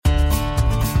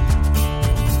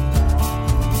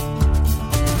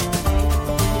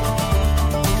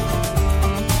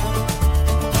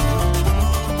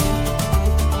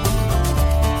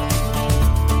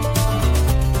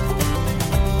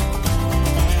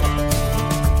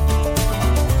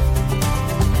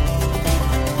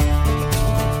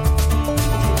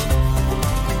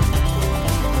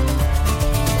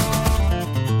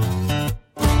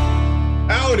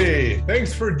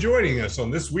for joining us on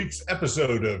this week's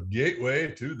episode of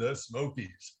Gateway to the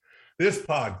Smokies. This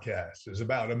podcast is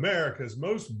about America's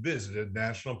most visited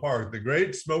national park, the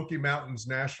Great Smoky Mountains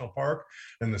National Park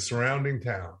and the surrounding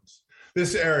towns.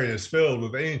 This area is filled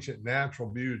with ancient natural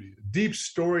beauty, deep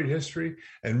storied history,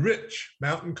 and rich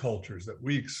mountain cultures that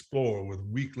we explore with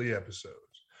weekly episodes.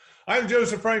 I'm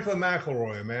Joseph Franklin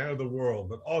McElroy, a man of the world,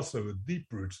 but also with deep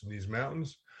roots in these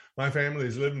mountains. My family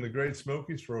has lived in the Great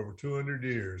Smokies for over 200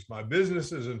 years. My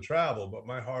business is in travel, but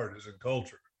my heart is in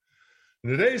culture.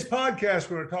 In today's podcast,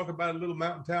 we're going to talk about a little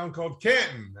mountain town called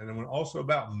Canton, and also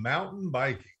about mountain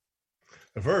biking.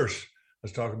 But first,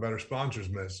 let's talk about our sponsor's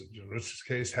message, in this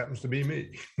case happens to be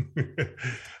me.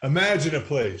 Imagine a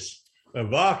place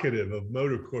evocative of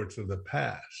motor courts of the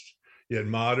past, yet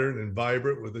modern and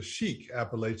vibrant with a chic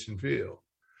Appalachian feel.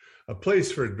 A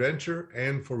place for adventure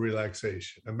and for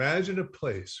relaxation. Imagine a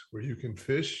place where you can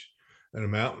fish in a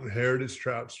mountain heritage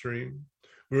trout stream,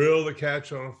 grill the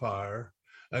catch on a fire,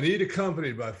 and eat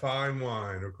accompanied by fine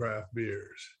wine or craft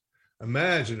beers.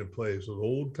 Imagine a place with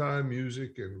old-time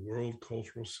music and world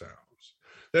cultural sounds.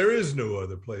 There is no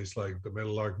other place like the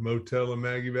Meadowlark Motel in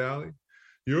Maggie Valley.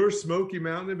 Your Smoky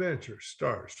Mountain adventure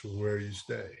starts with where you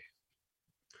stay.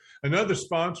 Another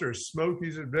sponsor is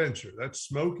Smokies Adventure. That's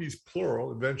Smokies,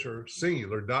 plural, adventure,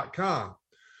 singular.com.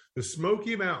 The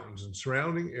Smoky Mountains and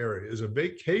surrounding area is a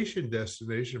vacation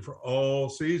destination for all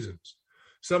seasons.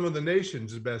 Some of the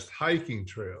nation's best hiking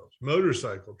trails,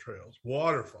 motorcycle trails,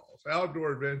 waterfalls,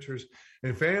 outdoor adventures,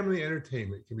 and family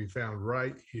entertainment can be found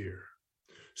right here.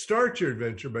 Start your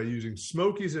adventure by using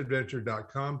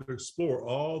smokiesadventure.com to explore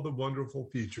all the wonderful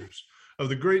features of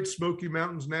the Great Smoky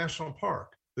Mountains National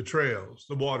Park, the trails,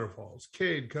 the waterfalls,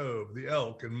 Cade Cove, the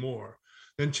elk, and more.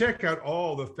 Then check out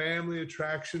all the family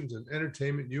attractions and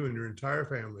entertainment you and your entire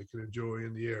family can enjoy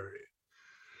in the area.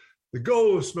 The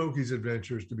goal of Smokies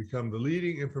Adventure is to become the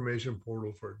leading information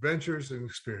portal for adventures and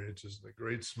experiences in the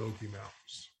Great Smoky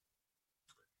Mountains.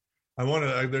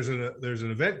 There's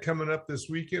an event coming up this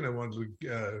weekend I wanted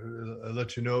to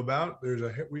let you know about.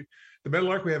 The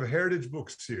Meadowlark, we have a heritage book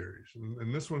series,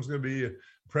 and this one's going to be a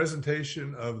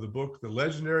presentation of the book, The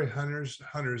Legendary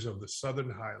Hunters of the Southern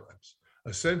Highlands,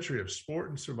 A Century of Sport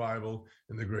and Survival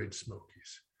in the Great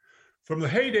Smokies. From the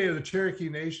heyday of the Cherokee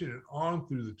Nation and on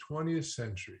through the 20th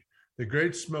century, the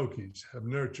Great Smokies have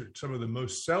nurtured some of the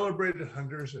most celebrated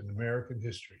hunters in American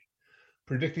history.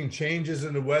 Predicting changes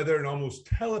in the weather and almost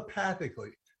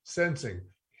telepathically sensing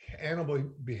animal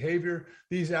behavior,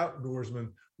 these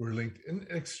outdoorsmen were linked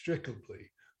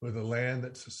inextricably with the land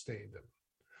that sustained them.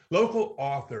 Local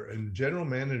author and general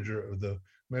manager of the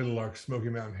Meadowlark Smoky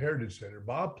Mountain Heritage Center,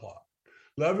 Bob Plott,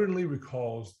 lovingly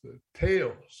recalls the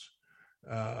tales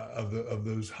of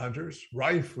those hunters,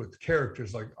 rife with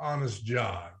characters like Honest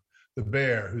John, the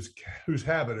bear whose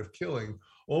habit of killing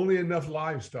only enough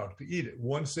livestock to eat at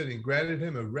one sitting granted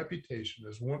him a reputation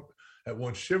as at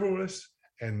once chivalrous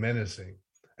and menacing.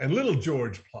 And Little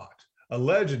George Plott, a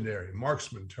legendary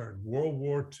marksman turned World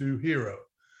War II hero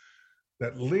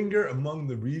that linger among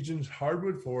the region's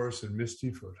hardwood forests and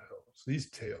misty foothills. These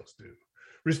tales do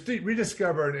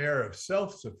rediscover an era of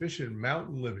self-sufficient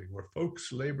mountain living where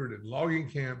folks labored in logging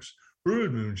camps,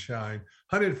 brewed moonshine,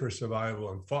 hunted for survival,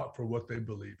 and fought for what they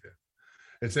believed in.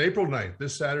 It's April 9th,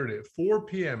 this Saturday at 4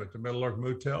 p.m. at the Meadowlark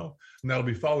Motel, and that'll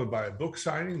be followed by a book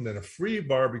signing, then a free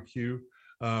barbecue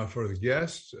for the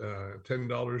guests,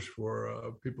 $10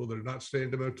 for people that are not staying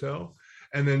at the motel,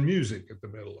 and then music at the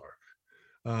Meadowlark.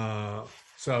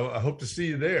 So I hope to see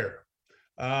you there.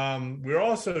 We're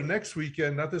also next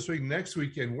weekend, not this week, next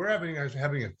weekend, we're having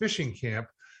a fishing camp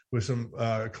with some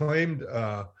acclaimed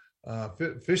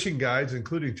fishing guides,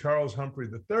 including Charles Humphrey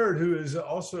III, who is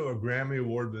also a Grammy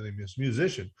Award-winning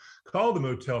musician. Call the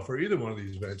motel for either one of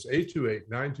these events,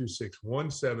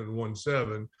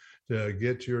 828-926-1717, to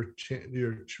get your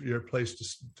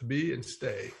place to be and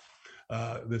stay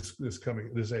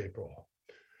this April.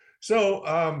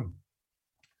 So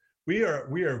we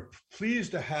are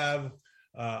pleased to have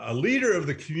a leader of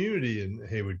the community in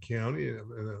Haywood County,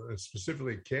 and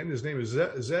specifically Canton. His name is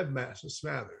Zeb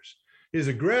Smathers. He's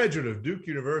a graduate of Duke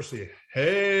University,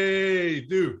 hey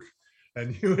Duke,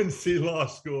 and UNC Law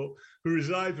School, who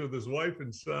resides with his wife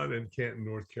and son in Canton,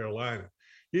 North Carolina.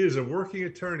 He is a working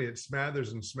attorney at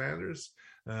Smathers and Smathers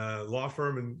law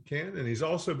firm in Canton, and he's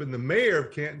also been the mayor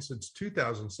of Canton since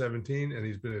 2017, and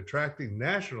he's been attracting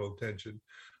national attention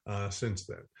since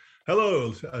then.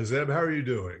 Hello, Zeb, how are you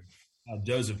doing?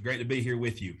 Joseph, great to be here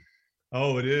with you.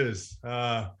 Oh, it is.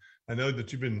 I know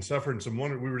that you've been suffering some.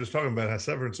 We were just talking about how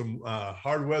suffering some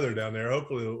hard weather down there.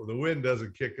 Hopefully, the wind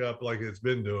doesn't kick up like it's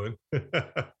been doing.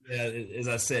 Yeah, as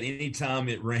I said, anytime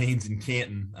it rains in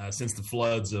Canton since the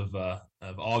floods of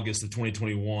August of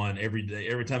 2021,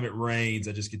 every time it rains,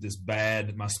 I just get this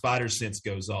bad. My spider sense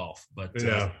goes off. But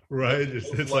yeah, right.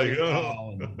 It's like,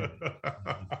 oh.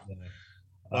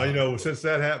 Well, since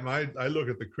that happened, I look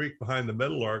at the creek behind the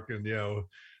Meadowlark, and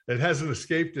it hasn't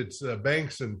escaped its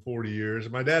banks in 40 years.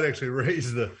 My dad actually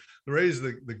raised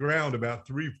the ground about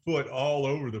 3 foot all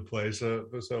over the place.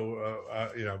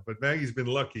 But Maggie's been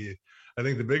lucky. I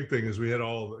think the big thing is we had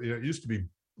it used to be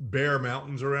bare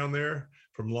mountains around there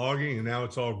from logging, and now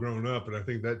it's all grown up. And I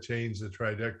think that changed the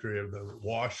trajectory of the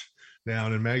wash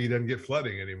down, and Maggie doesn't get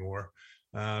flooding anymore.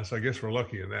 So I guess we're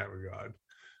lucky in that regard.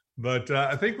 But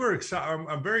I think we're excited.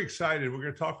 I'm very excited. We're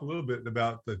going to talk a little bit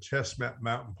about the Chestnut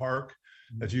Mountain Park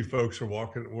that you folks are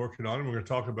working on, and we're going to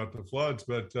talk about the floods.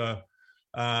 But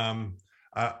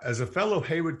as a fellow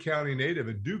Haywood County native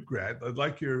and Duke grad, I'd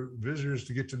like your visitors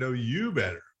to get to know you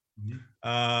better.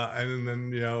 And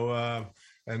then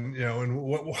and a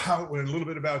little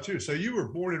bit about you. So you were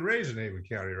born and raised in Haywood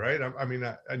County, right?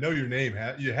 I know your name.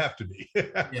 You have to be.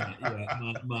 Yeah.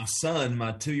 My son,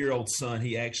 my 2-year-old son,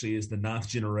 he actually is the 9th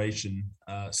generation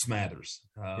Smathers.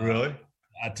 Really?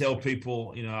 I tell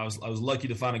people, I was lucky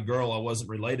to find a girl I wasn't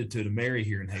related to marry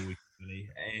here in Haywood County,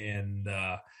 and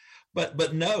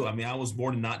but no, I was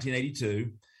born in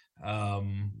 1982.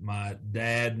 My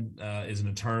dad is an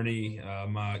attorney.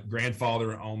 My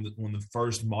grandfather owned one of the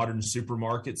first modern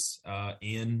supermarkets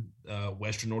in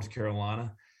Western North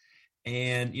Carolina.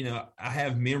 And, I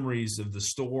have memories of the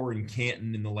store in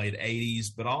Canton in the late 80s,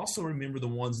 but I also remember the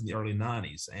ones in the early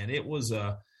 90s. And it was,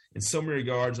 in so many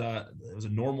regards, it was a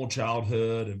normal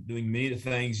childhood of doing many of the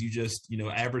things you just,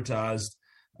 advertised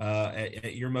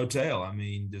at your motel.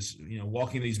 Just,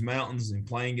 walking these mountains and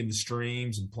playing in the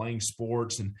streams and playing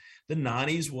sports. And the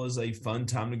 90s was a fun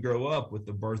time to grow up with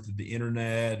the birth of the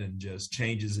internet and just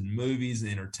changes in movies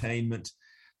and entertainment.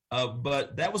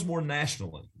 But that was more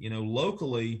nationally.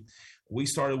 Locally, we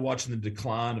started watching the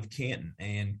decline of Canton,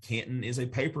 and Canton is a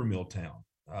paper mill town.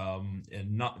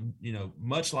 And not,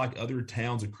 much like other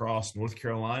towns across North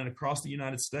Carolina and across the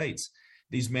United States,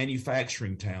 these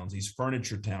manufacturing towns, these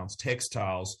furniture towns,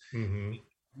 textiles,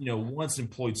 once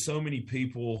employed so many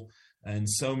people and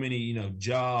so many,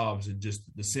 jobs and just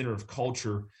the center of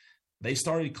culture, they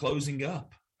started closing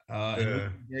up. And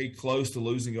we're very close to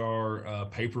losing our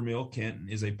paper mill. Canton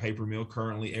is a paper mill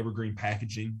currently. Evergreen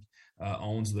Packaging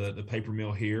owns the paper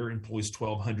mill here, employs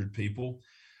 1,200 people.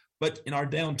 But in our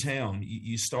downtown,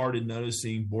 you started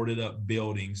noticing boarded up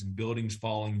buildings and buildings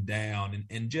falling down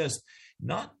and just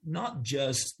not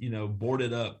just,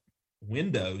 boarded up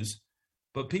windows,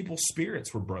 but people's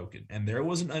spirits were broken. And there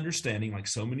was an understanding, like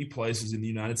so many places in the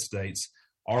United States,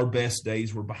 our best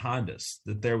days were behind us,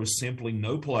 that there was simply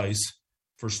no place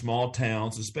for small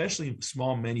towns, especially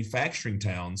small manufacturing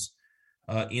towns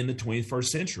in the 21st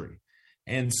century.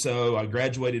 And so I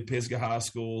graduated Pisgah High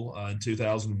School in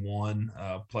 2001,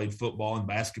 played football and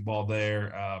basketball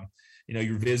there.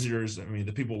 Your visitors,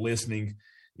 the people listening,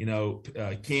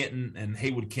 Canton and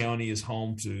Haywood County is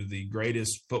home to the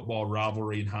greatest football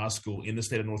rivalry in high school in the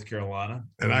state of North Carolina.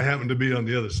 And I happen to be on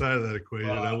the other side of that equation.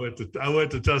 I went to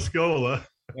Tuscola.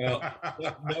 Well,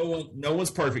 no one's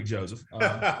perfect, Joseph.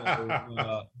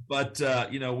 But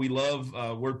we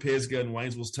love we're Pisgah and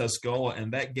Waynesville's Tuscola,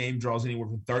 and that game draws anywhere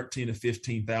from 13 to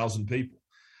 15,000 people.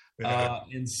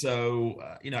 And so,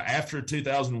 after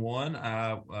 2001,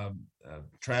 I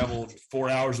traveled 4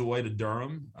 hours away to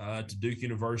Durham to Duke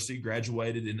University.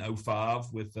 Graduated in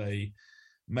 2005 with a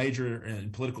major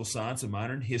in political science, a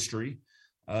minor in history.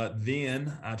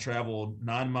 Then I traveled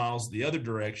 9 miles the other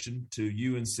direction to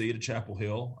UNC to Chapel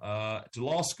Hill to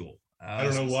law school. I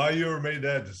don't know why you ever made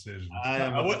that decision.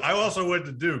 I also went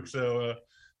to Duke, so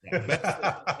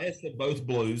that's both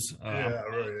blues.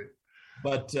 Right.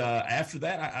 But after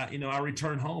that, I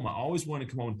returned home. I always wanted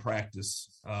to come home and practice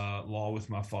law with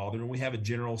my father, and we have a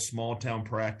general small town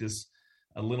practice,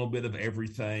 a little bit of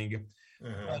everything.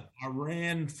 I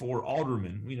ran for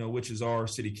alderman, which is our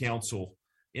city council,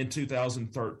 in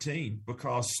 2013,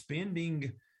 because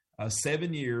spending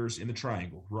 7 years in the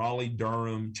Triangle, Raleigh,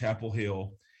 Durham, Chapel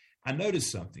Hill, I noticed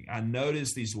something. I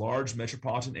noticed these large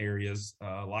metropolitan areas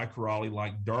like Raleigh,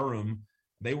 like Durham,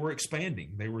 they were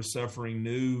expanding. They were suffering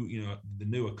the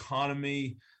new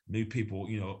economy, new people,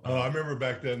 I remember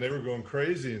back then they were going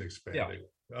crazy and expanding.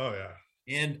 Yeah. Oh, yeah.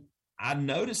 And I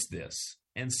noticed this.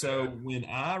 And so when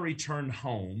I returned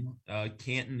home,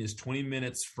 Canton is 20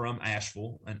 minutes from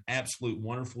Asheville, an absolute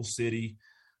wonderful city,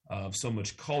 of so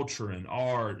much culture and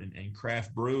art and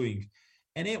craft brewing.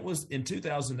 And it was in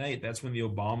 2008, that's when the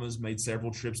Obamas made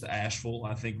several trips to Asheville.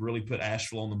 I think really put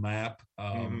Asheville on the map.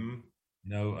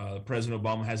 President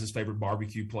Obama has his favorite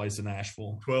barbecue place in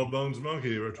Asheville. 12 Bones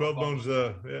Monkey, or 12 Bones,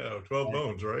 12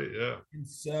 Bones, right? Yeah. And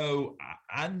so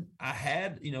I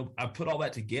had, I put all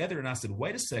that together and I said,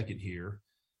 wait a second here.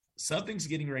 Something's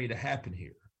getting ready to happen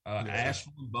here.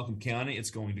 Asheville and Buncombe County, it's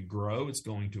going to grow. It's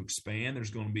going to expand. There's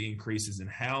going to be increases in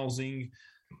housing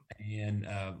and,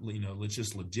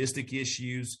 just logistic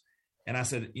issues. And I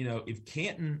said,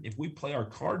 if we play our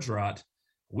cards right,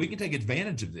 we can take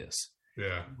advantage of this.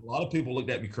 Yeah. A lot of people looked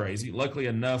at me crazy. Luckily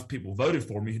enough, people voted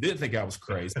for me who didn't think I was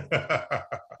crazy.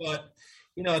 But,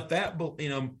 at that point,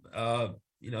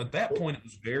 it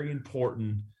was very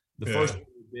important. The first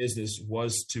business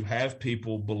was to have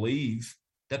people believe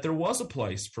that there was a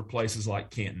place for places like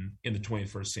Kenton in the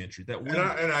 21st century.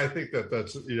 And I think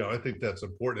that's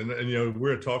important. And we're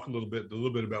going to talk a little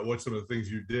bit about what some of the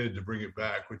things you did to bring it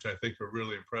back, which I think are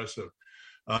really impressive.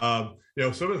 Some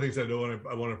of the things I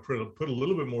want to put a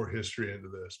little bit more history into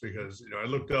this, because I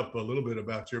looked up a little bit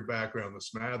about your background,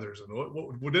 the Smathers, and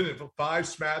what didn't it? 5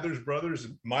 Smathers brothers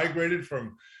migrated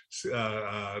from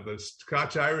the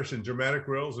Scotch Irish and Germanic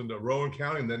Wales into Rowan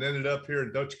County, and then ended up here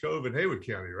in Dutch Cove in Haywood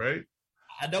County, right?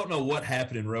 I don't know what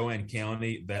happened in Rowan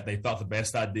County that they thought the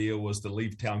best idea was to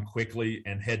leave town quickly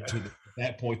and head to at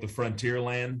that point the frontier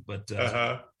land. But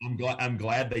I'm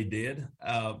glad they did.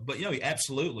 But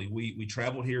absolutely, we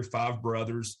traveled here, 5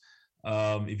 brothers.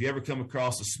 If you ever come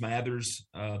across a Smathers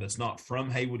that's not from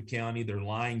Haywood County, they're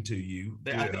lying to you.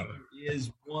 I think there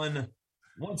is one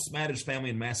Smathers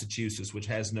family in Massachusetts which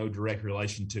has no direct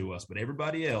relation to us, but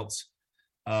everybody else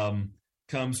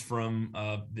comes from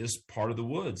this part of the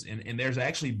woods. And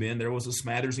there was a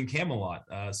Smathers in Camelot.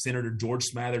 Senator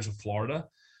George Smathers of Florida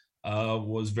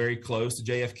was very close to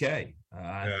JFK.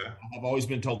 I've always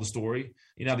been told the story.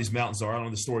 How these mountains are. I don't know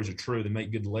if the stories are true. They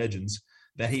make good legends.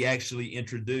 That he actually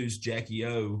introduced Jackie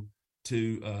O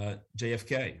to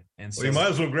JFK. And so you might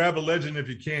as well grab a legend if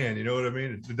you can. You know what I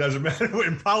mean? It doesn't matter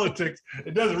in politics.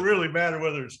 It doesn't really matter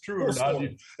whether it's true or not.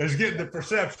 It's getting the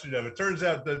perception of it. Turns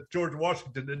out that George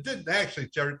Washington didn't actually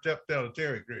jump down a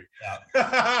cherry tree,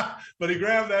 but he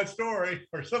grabbed that story,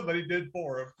 or somebody did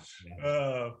for him.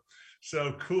 Yeah.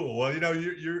 So cool. Well,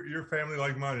 your family,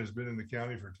 like mine, has been in the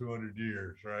county for 200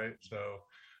 years, right? So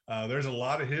there's a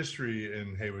lot of history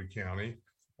in Haywood County,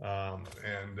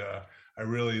 and I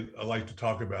like to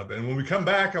talk about that. And when we come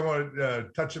back, I want to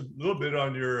touch a little bit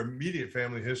on your immediate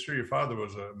family history. Your father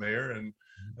was a mayor, and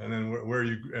then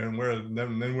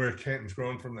where Kenton's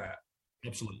grown from that.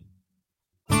 Absolutely.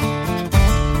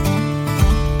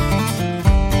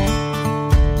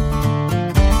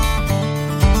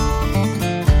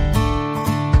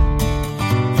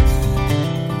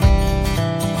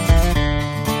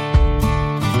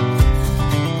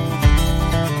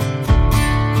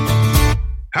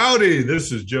 Howdy,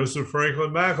 this is Joseph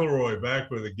Franklin McElroy back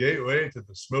with a Gateway to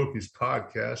the Smokies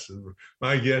podcast, and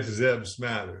my guest is Zeb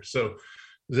Smathers. So,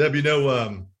 Zeb,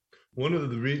 one of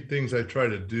the things I try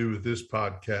to do with this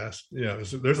podcast,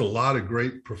 there's a lot of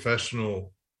great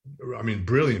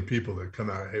brilliant people that come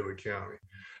out of Haywood County,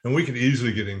 and we could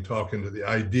easily get in talking to the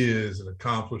ideas and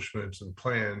accomplishments and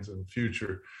plans and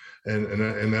future,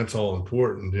 and that's all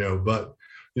important, But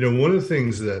one of the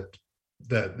things that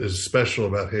is special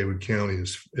about Haywood County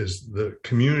is the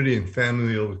community and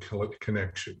family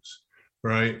connections,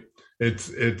 right?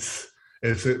 There's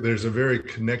a very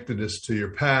connectedness to your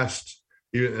past,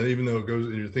 even though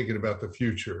you're thinking about the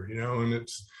future, and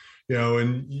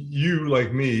and you,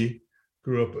 like me,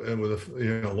 grew up with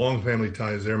long family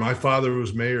ties there. My father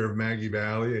was mayor of Maggie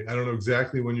Valley. I don't know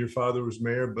exactly when your father was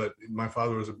mayor, but my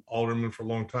father was an alderman for a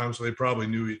long time, so they probably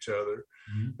knew each other.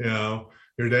 Mm-hmm.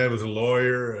 Your dad was a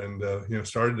lawyer and,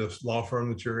 started a law firm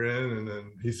that you're in, and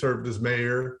then he served as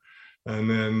mayor, and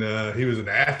then he was an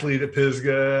athlete at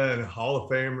Pisgah and a Hall of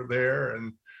Famer there.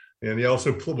 And he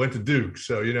also went to Duke.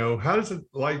 So, how does it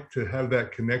like to have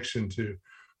that connection to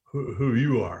who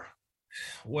you are?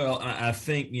 Well, I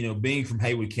think, being from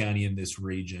Haywood County in this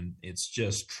region, it's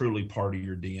just truly part of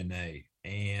your DNA.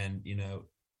 And,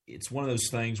 it's one of those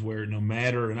things where no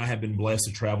matter, and I have been blessed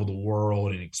to travel the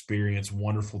world and experience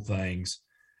wonderful things,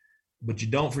 but you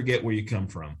don't forget where you come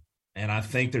from. And I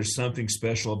think there's something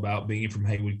special about being from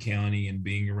Haywood County and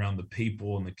being around the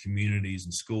people and the communities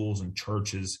and schools and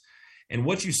churches. And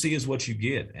what you see is what you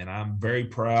get. And I'm very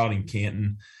proud in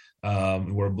Kenton.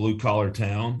 We're a blue collar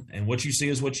town, and what you see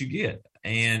is what you get.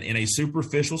 And in a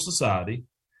superficial society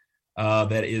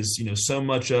that is, so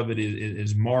much of it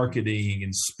is marketing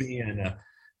and spin.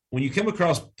 when you come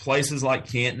across places like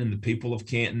Canton and the people of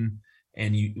Canton,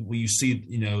 and you see,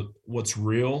 what's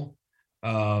real,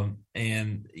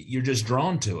 and you're just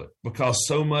drawn to it, because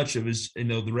so much of it is,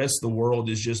 the rest of the world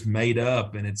is just made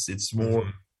up, and it's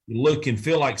more look and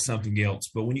feel like something else.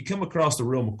 But when you come across the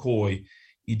real McCoy,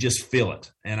 you just feel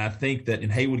it. And I think that in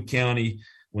Haywood County,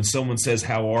 when someone says,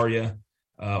 "How are you?"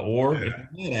 Or if they're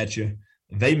mad at you,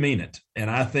 they mean it. And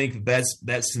I think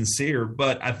that's sincere.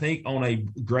 But I think on a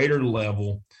greater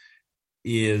level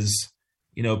is,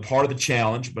 part of the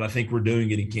challenge, but I think we're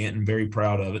doing it in Canton, very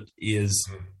proud of it, is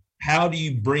how do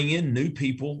you bring in new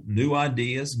people, new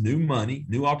ideas, new money,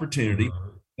 new opportunity,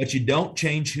 but you don't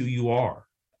change who you are.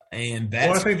 And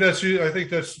that's, I think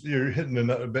that's you're hitting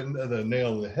the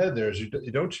nail on the head there. Is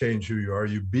you don't change who you are,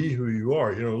 you be who you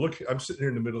are. Look, I'm sitting here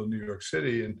in the middle of New York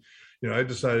City, and I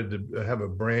decided to have a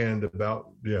brand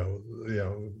about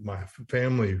my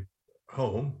family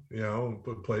home.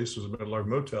 The place was a Meadowlark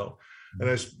Motel, and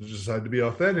I decided to be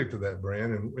authentic to that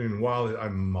brand. And while I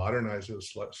modernized it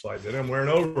a slight bit, I'm wearing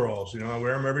overalls. I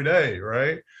wear them every day,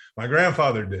 right? My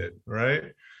grandfather did, right?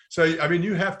 So, I mean,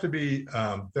 you have to be,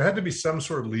 there had to be some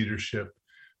sort of leadership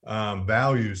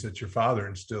values that your father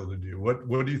instilled in you.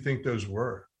 What do you think those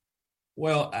were?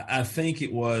 Well, I think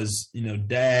it was,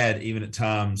 Dad, even at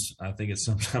times, I think it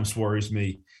sometimes worries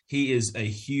me. He is a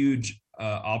huge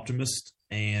optimist.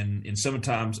 And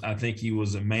sometimes I think he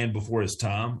was a man before his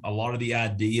time. A lot of the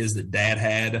ideas that Dad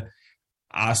had,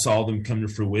 I saw them come to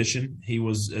fruition. He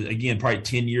was, again, probably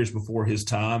 10 years before his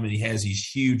time, and he has these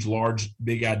huge, large,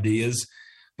 big ideas.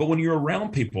 But when you're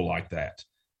around people like that,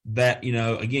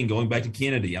 again, going back to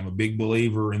Kennedy, I'm a big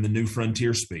believer in the New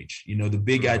Frontier speech. The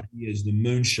big ideas, the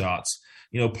moonshots.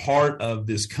 Part of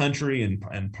this country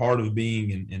and part of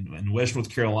being in West North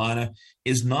Carolina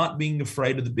is not being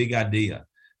afraid of the big idea,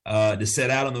 to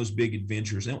set out on those big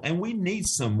adventures. And we need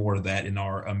some more of that in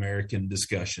our American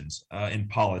discussions in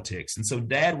politics. And so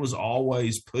Dad was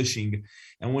always pushing.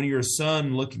 And when you're a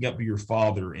son looking up to your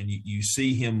father and you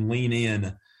see him lean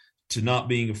in to not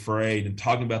being afraid and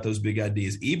talking about those big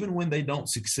ideas, even when they don't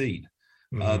succeed,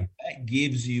 that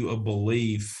gives you a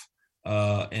belief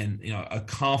and a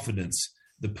confidence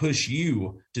to push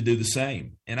you to do the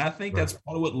same. And I think that's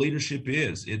part of what leadership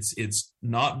is. It's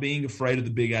not being afraid of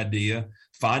the big idea,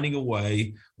 finding a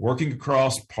way, working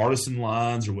across partisan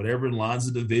lines or whatever lines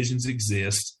of divisions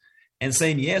exist, and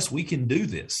saying, yes, we can do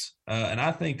this. And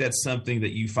I think that's something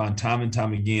that you find time and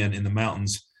time again in the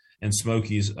mountains and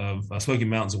Smoky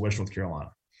Mountains of West North Carolina.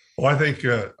 Well, I think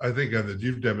that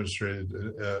you've demonstrated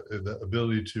the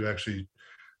ability to actually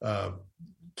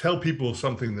tell people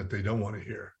something that they don't want to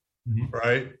hear,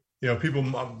 right?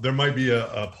 People. There might be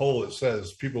a poll that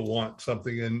says people want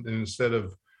something, and instead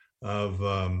of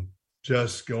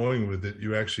just going with it,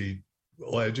 you actually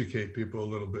will educate people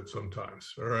a little bit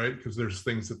sometimes, all right? Because there's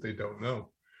things that they don't know,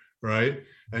 right?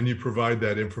 And you provide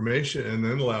that information, and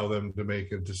then allow them to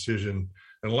make a decision.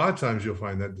 And a lot of times you'll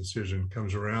find that decision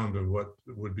comes around to what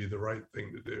would be the right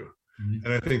thing to do.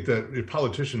 And I think that the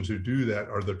politicians who do that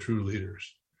are the true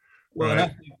leaders. Well,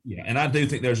 right? And I do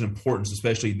think there's an importance,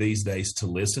 especially these days, to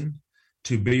listen,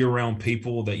 to be around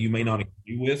people that you may not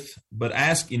agree with, but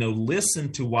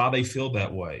listen to why they feel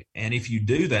that way. And if you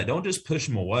do that, don't just push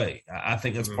them away. I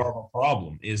think that's part of our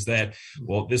problem, is that,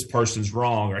 well, this person's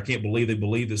wrong, or I can't believe they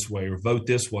believe this way, or vote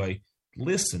this way.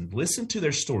 Listen to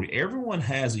their story. Everyone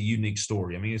has a unique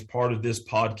story. I mean, it's part of this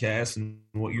podcast and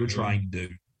what you're trying to do.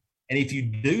 And if you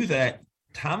do that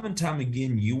time and time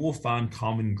again, you will find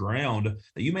common ground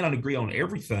that you may not agree on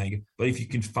everything, but if you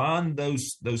can find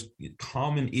those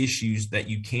common issues that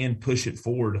you can push it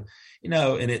forward,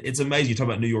 and it's amazing. You talk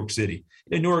about New York City.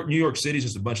 New York City is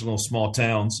just a bunch of little small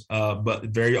towns, but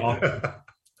very often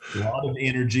a lot of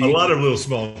energy, a lot of little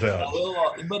small towns.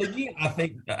 But again,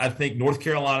 I think North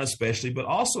Carolina especially, but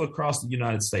also across the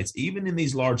United States, even in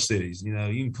these large cities, you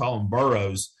can call them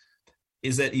boroughs,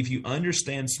 is that if you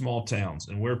understand small towns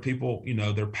and where people,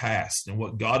 their past and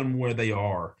what got them where they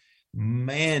are,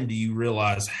 man, do you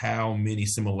realize how many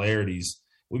similarities.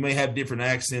 We may have different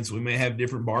accents, we may have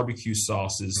different barbecue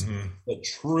sauces, but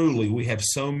truly we have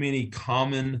so many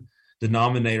common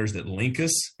denominators that link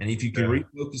us. And if you can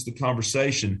refocus the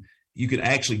conversation, you can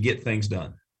actually get things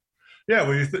done. Yeah,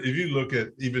 well, if you look at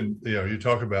even, you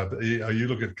talk about, you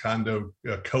look at condo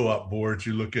co-op boards,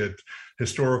 you look at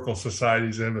historical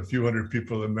societies that have a few hundred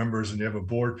people and members, and you have a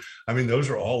board. I mean, those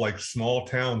are all like small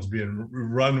towns being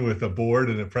run with a board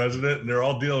and a president, and they're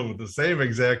all dealing with the same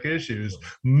exact issues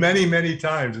many, many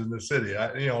times in the city.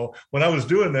 When I was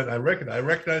doing that, I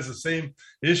recognized the same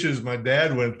issues my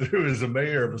dad went through as a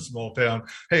mayor of a small town.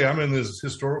 Hey, I'm in this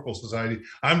historical society.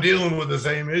 I'm dealing with the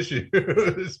same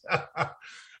issues.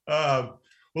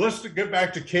 Well, let's get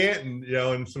back to Canton,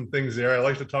 and some things there. I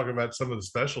like to talk about some of the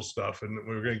special stuff, and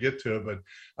we're going to get to it.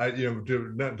 But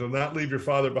do not leave your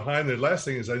father behind. The last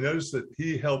thing is, I noticed that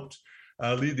he helped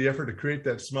lead the effort to create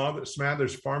that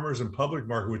Smathers Farmers and Public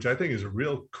Market, which I think is a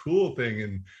real cool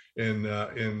thing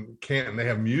in Canton. They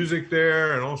have music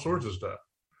there and all sorts of stuff.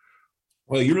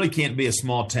 Well, you really can't be a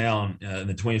small town in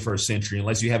the 21st century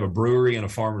unless you have a brewery and a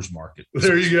farmer's market.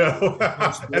 There you go.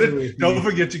 Don't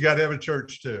forget, you got to have a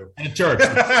church too. And a church.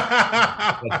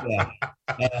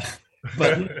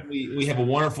 But we have a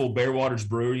wonderful Bear Waters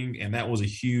Brewing, and that was a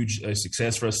huge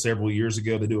success for us several years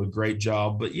ago. They do a great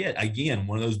job. But yet, again,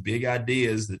 one of those big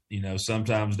ideas that,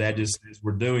 sometimes Dad just says,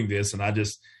 we're doing this, and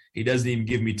he doesn't even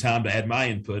give me time to add my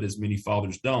input, as many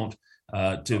fathers don't,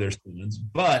 to their students.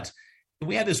 But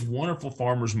we have this wonderful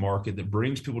farmers market that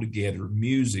brings people together,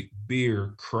 music,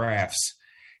 beer, crafts.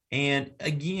 And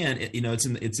again,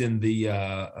 it's in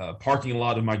the parking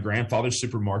lot of my grandfather's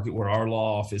supermarket where our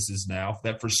law office is now,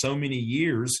 that for so many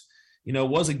years,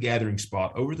 was a gathering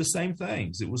spot over the same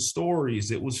things. It was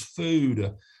stories, it was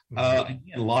food. Again,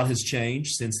 a lot has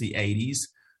changed since the 80s.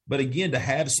 But again, to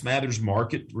have Smathers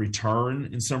Market return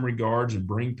in some regards and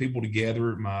bring people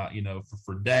together,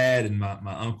 for Dad and my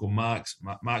uncle Mike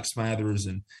Smathers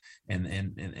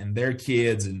and their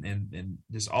kids and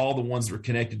just all the ones that are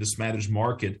connected to Smathers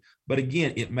Market. But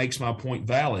again, it makes my point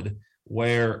valid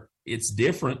where it's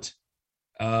different,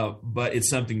 but it's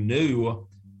something new,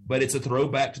 but it's a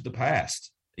throwback to the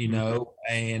past,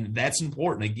 and that's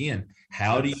important. Again,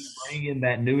 how do you bring in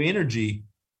that new energy?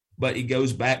 But it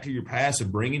goes back to your past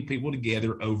of bringing people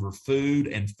together over food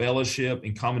and fellowship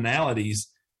and commonalities.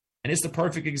 And it's the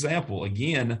perfect example.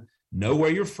 Again, know where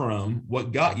you're from,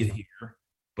 what got you here,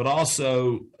 but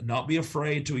also not be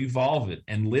afraid to evolve it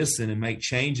and listen and make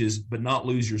changes, but not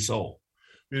lose your soul.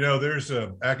 There's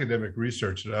academic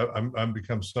research that I'm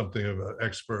become something of an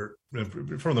expert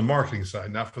from the marketing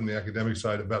side, not from the academic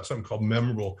side, about something called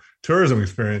memorable tourism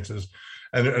experiences.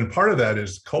 And part of that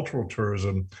is cultural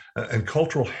tourism and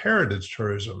cultural heritage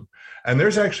tourism. And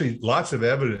there's actually lots of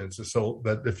evidence so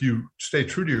that if you stay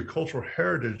true to your cultural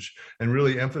heritage and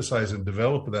really emphasize and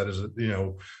develop that as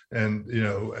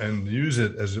and use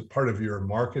it as a part of your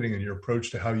marketing and your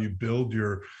approach to how you build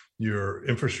your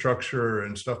infrastructure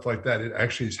and stuff like that, it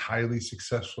actually is highly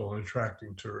successful in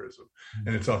attracting tourism,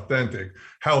 and it's authentic.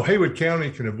 How Haywood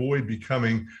County can avoid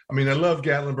becoming, I love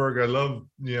Gatlinburg, I love,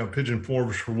 Pigeon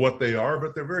Forge for what they are,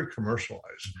 but they're very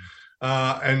commercialized.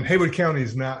 And Haywood County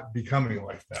is not becoming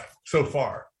like that so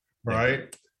far,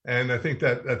 right? And I think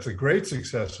that's a great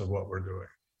success of what we're doing.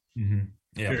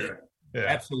 Mm-hmm. Yeah. Here. Yeah.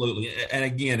 Absolutely. And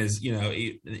again, as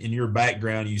in your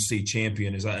background, you see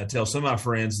Champion. As I tell some of my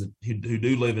friends who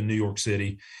do live in New York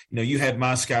City, you have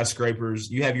my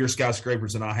skyscrapers, you have your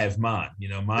skyscrapers, and I have mine.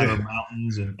 Mine are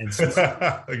mountains and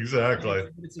exactly.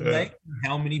 It's amazing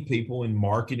how many people in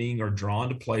marketing are drawn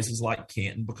to places like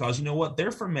Canton because you know what?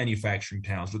 They're from manufacturing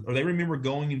towns, or they remember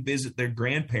going and visit their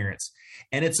grandparents.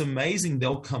 And it's amazing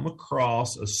they'll come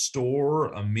across a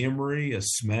store, a memory, a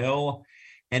smell,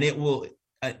 and it will.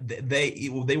 They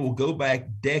will go back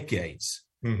decades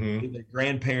to their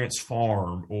grandparents'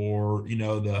 farm, or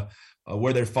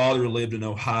where their father lived in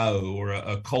Ohio, or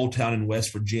a coal town in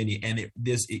West Virginia, and it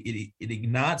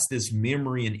ignites this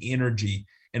memory and energy,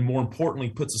 and more importantly,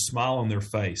 puts a smile on their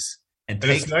face. And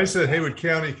it's nice that Haywood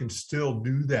County can still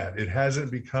do that. It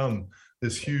hasn't become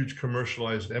this huge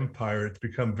commercialized empire. It's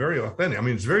become very authentic.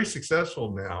 It's very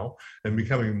successful now and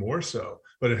becoming more so,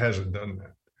 but it hasn't done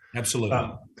that. Absolutely.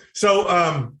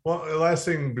 The last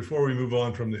thing before we move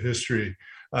on from the history,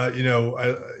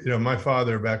 my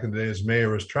father back in the day as mayor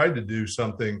was tried to do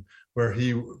something where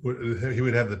he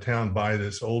would have the town buy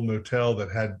this old motel that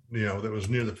had, that was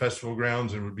near the festival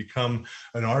grounds and would become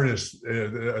an artist,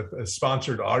 a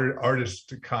sponsored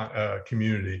artist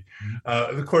community.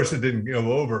 Of course, it didn't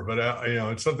go over, but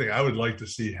it's something I would like to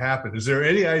see happen. Is there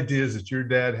any ideas that your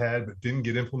dad had but didn't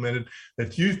get implemented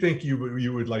that you think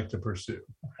you would like to pursue?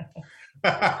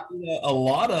 A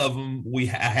lot of them I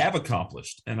have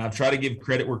accomplished, and I've tried to give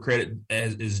credit where credit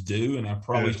is due, and I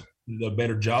probably should do a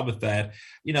better job at that.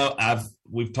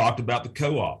 We've talked about the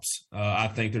co-ops. I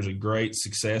think there's a great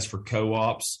success for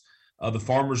co-ops. The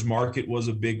farmers market was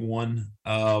a big one.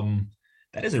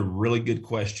 That is a really good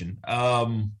question.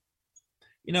 I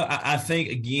think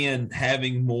again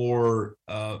having more.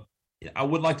 I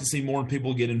would like to see more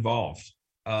people get involved.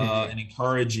 And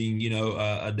encouraging,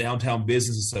 a downtown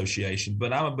business association.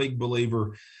 But I'm a big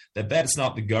believer that that's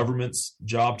not the government's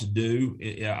job to do.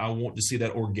 I want to see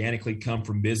that organically come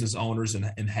from business owners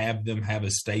and have them have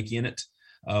a stake in it.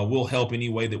 We'll help any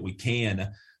way that we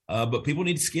can. but people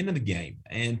need skin in the game.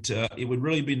 And it would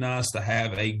really be nice to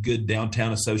have a good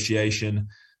downtown association.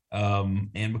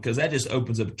 And because that just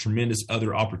opens up tremendous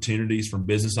other opportunities from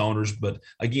business owners. But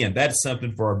again, that's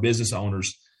something for our business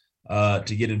owners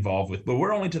to get involved with. But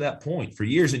we're only to that point. For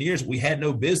years and years, we had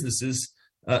no businesses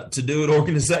to do an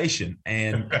organization.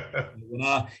 And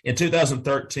in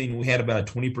 2013, we had about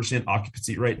a 20%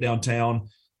 occupancy rate downtown.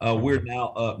 We're now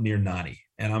up near 90.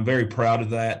 And I'm very proud of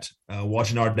that,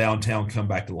 watching our downtown come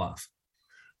back to life.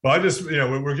 Well, I just,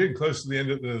 we're getting close to the end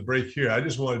of the break here. I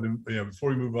just wanted to, before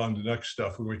we move on to the next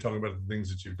stuff, when we talk about the things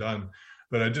that you've done,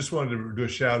 but I just wanted to do a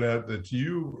shout out that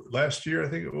you, last year, I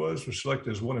think it was, were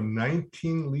selected as one of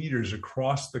 19 leaders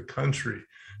across the country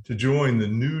to join the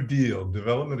New Deal,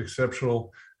 Development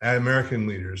Exceptional American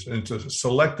Leaders. And it's a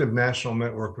selective national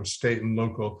network of state and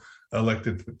local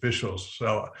elected officials.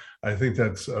 So I think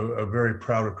that's a very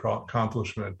proud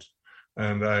accomplishment.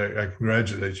 And I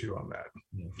congratulate you on that.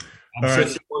 Yeah. I'm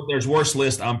sure there's worse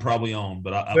list I'm probably on,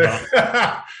 but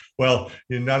well,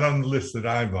 you're not on the list that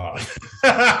I'm on.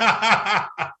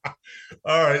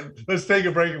 All right, let's take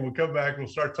a break and we'll come back. We'll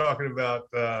start talking about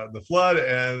the flood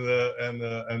and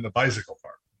the bicycle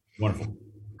park. Wonderful.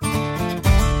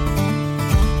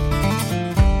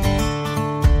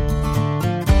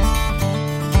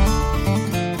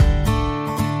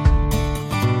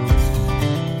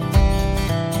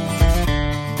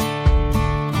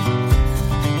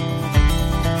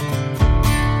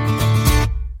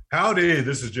 Howdy,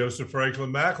 this is Joseph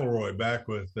Franklin McElroy back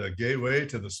with Gateway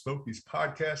to the Smokies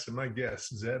podcast and my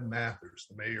guest, Zeb Mathers,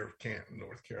 the mayor of Canton,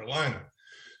 North Carolina.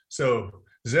 So,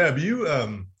 Zeb, you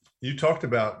talked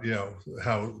about,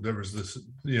 how there was this,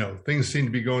 things seem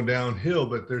to be going downhill,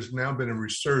 but there's now been a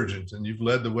resurgence, and you've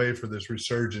led the way for this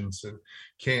resurgence in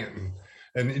Canton.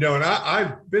 And, and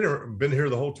I've been here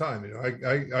the whole time.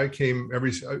 I came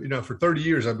for 30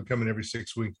 years, I've been coming every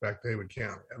 6 weeks back to Haywood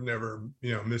County. I've never,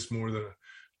 missed more than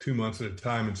 2 months at a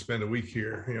time and spend a week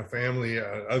here, family,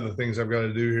 other things I've got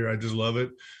to do here. I just love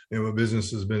it. My business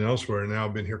has been elsewhere. And now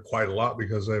I've been here quite a lot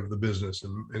because I have the business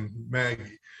and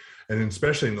Maggie. And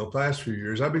especially in the last few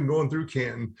years, I've been going through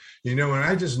Canton, and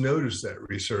I just noticed that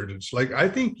resurgence. Like, I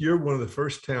think you're one of the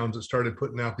first towns that started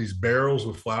putting out these barrels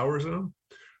with flowers in them,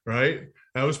 right?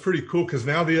 That was pretty cool because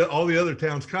now all the other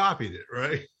towns copied it,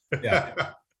 right? Yeah.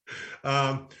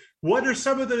 What are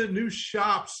some of the new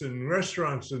shops and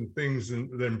restaurants and things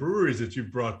and breweries that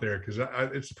you've brought there? Because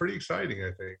it's pretty exciting, I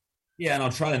think. Yeah, and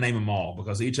I'll try to name them all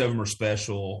because each of them are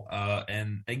special.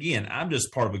 And again, I'm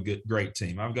just part of a great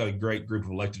team. I've got a great group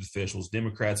of elected officials,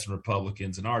 Democrats and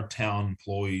Republicans, and our town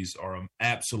employees are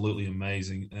absolutely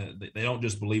amazing. They don't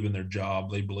just believe in their job;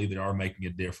 they believe they are making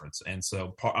a difference. And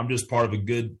so I'm just part of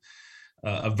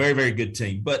a very, very good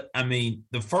team. But I mean,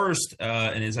 the first,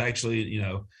 and it's actually,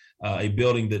 a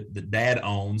building that Dad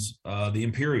owns, the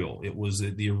Imperial. It was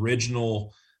the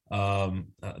original,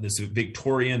 this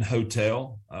Victorian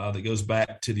hotel that goes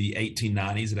back to the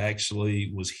 1890s. It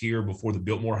actually was here before the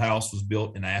Biltmore House was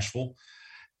built in Asheville.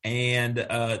 And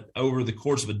over the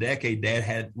course of a decade,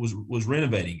 Dad was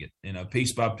renovating it,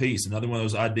 piece by piece. Another one of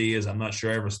those ideas I'm not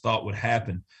sure I ever thought would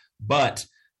happen, but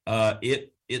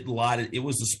it lighted. It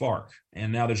was the spark.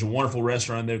 And now there's a wonderful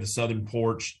restaurant there. The Southern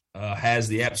Porch has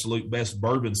the absolute best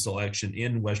bourbon selection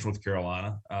in West North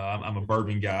Carolina. I'm a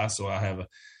bourbon guy, so I'm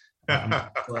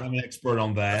an expert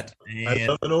on that. And I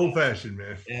love an old fashioned,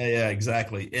 man. Yeah,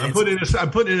 exactly. And I'm putting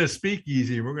in a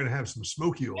speakeasy. We're going to have some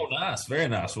smoky old. Oh, nice, very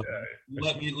nice.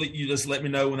 Well, you just let me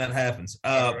know when that happens.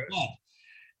 Right. But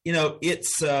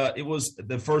it was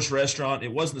the first restaurant.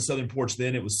 It wasn't the Southern Porch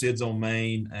then. It was Sid's on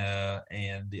Main,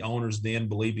 and the owners then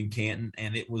believed in Canton.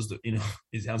 And it was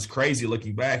it sounds crazy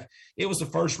looking back. It was the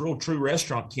first real true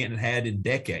restaurant Canton had in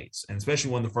decades, and especially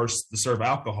one of the first to serve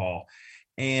alcohol.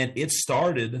 And it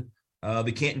started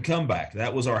the Canton Comeback.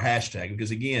 That was our hashtag because,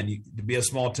 again, to be a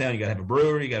small town, you got to have a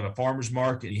brewery, you got to have a farmer's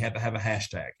market, and you have to have a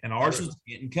hashtag. And ours was the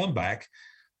Canton Comeback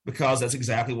because that's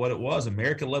exactly what it was.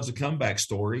 America loves a comeback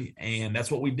story, and that's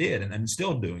what we did and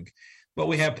still doing. But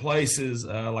we have places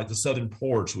like the Southern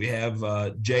Porch. We have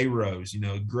J. Rose,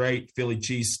 great Philly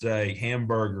cheesesteak,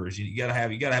 hamburgers. You got to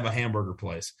have a hamburger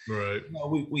place. Right.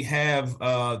 We have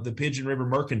the Pigeon River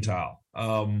Mercantile.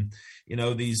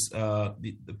 These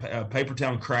the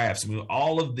Papertown Crafts. I mean,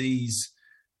 all of these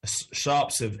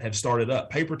shops have started up.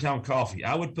 Papertown Coffee.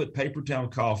 I would put Papertown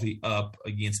Coffee up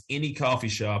against any coffee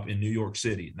shop in New York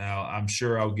City. Now, I'm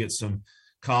sure I'll get some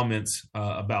comments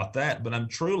about that, but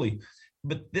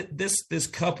this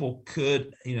couple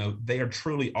could, they are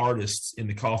truly artists in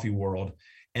the coffee world,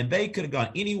 and they could have gone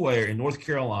anywhere in North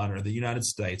Carolina or the United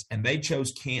States, and they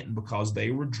chose Canton because they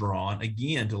were drawn,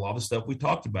 again, to a lot of the stuff we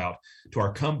talked about, to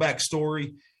our comeback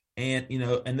story and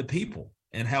and the people,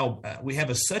 and how we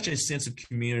have such a sense of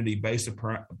community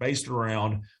based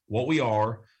around what we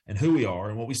are and who we are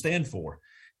and what we stand for.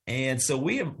 And so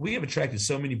we have attracted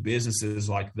so many businesses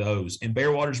like those. And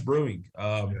Bear Waters Brewing,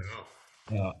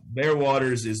 Bear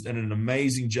Waters has done an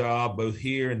amazing job both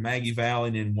here in Maggie Valley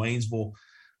and in Waynesville.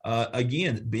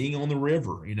 Again, being on the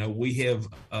river, we have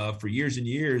for years and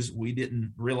years, we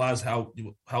didn't realize how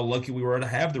lucky we were to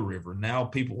have the river. Now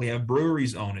we have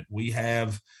breweries on it. We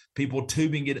have people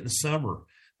tubing it in the summer.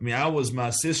 I mean, my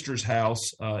sister's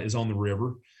house is on the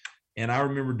river. And I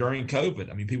remember during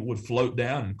COVID, people would float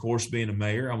down. And of course, being a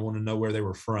mayor, I want to know where they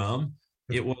were from.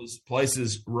 It was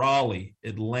places Raleigh,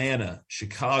 Atlanta,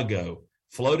 Chicago,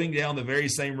 floating down the very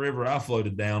same river I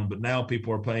floated down. But now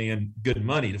people are paying good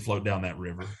money to float down that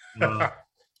river.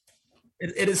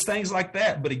 It is things like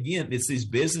that. But again, it's these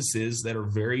businesses that are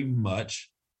very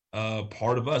much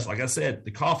part of us. Like I said,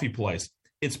 the coffee place,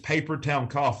 it's Paper Town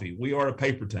Coffee. We are a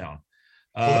paper town.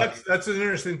 Well, that's an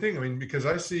interesting thing. Because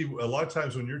I see a lot of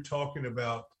times when you're talking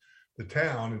about the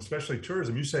town, especially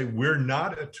tourism, you say we're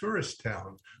not a tourist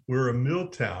town, we're a mill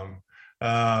town.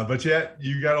 But yet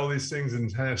you got all these things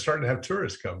and kind of starting to have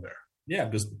tourists come there. Yeah,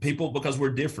 because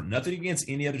we're different. Nothing against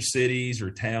any other cities or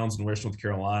towns in West North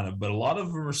Carolina, but a lot of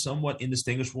them are somewhat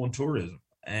indistinguishable in tourism.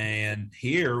 And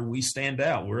here we stand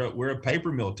out. We're a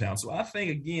paper mill town. So I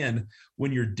think, again,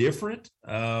 when you're different,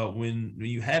 when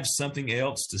you have something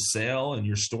else to sell and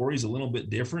your story's a little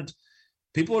bit different,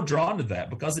 people are drawn to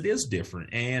that because it is different.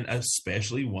 And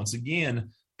especially, once again,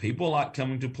 people like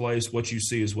coming to place. What you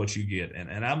see is what you get.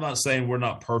 And I'm not saying we're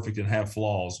not perfect and have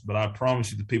flaws, but I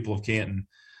promise you, the people of Canton,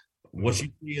 what you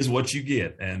see is what you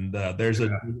get. And there's a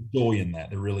joy in that.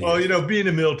 There really is. Well, being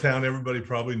a mill town, everybody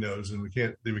probably knows, and we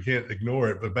can't ignore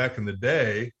it. But back in the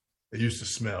day, it used to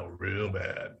smell real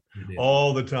bad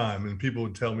all the time. And people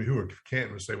would tell me who are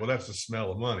Canton would say, well, that's the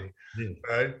smell of money.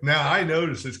 Right now, I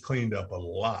notice it's cleaned up a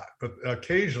lot, but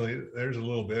occasionally there's a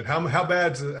little bit. How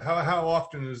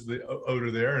often is the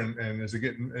odor there, and is it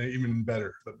getting even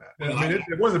better than that? Well,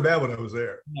 it wasn't bad when I was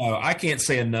there. No, I can't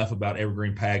say enough about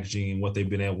Evergreen Packaging and what they've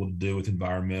been able to do with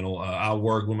environmental. I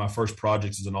worked, one of my first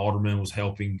projects as an alderman was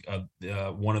helping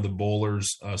one of the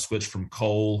boilers switch from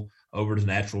coal over to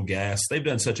natural gas. They've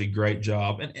done such a great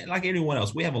job. And like anyone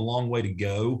else, we have a long way to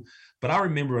go. But I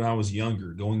remember when I was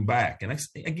younger, going back, and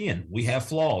again, we have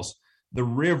flaws. The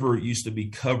river used to be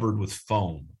covered with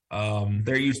foam.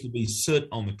 There used to be soot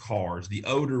on the cars. The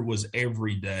odor was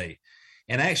every day.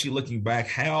 And actually looking back,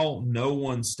 how no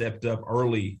one stepped up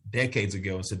early decades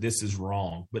ago and said, this is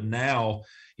wrong. But now,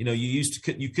 you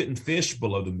couldn't fish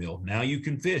below the mill. Now you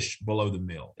can fish below the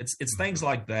mill. It's things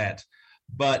like that.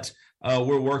 But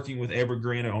we're working with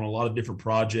Evergreen on a lot of different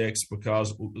projects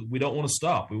because we don't want to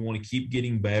stop. We want to keep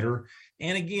getting better.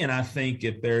 And again, I think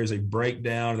if there's a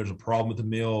breakdown, there's a problem with the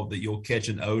mill, that you'll catch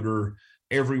an odor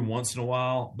every once in a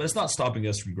while, but it's not stopping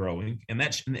us from growing. And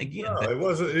it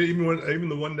wasn't even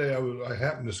the one day I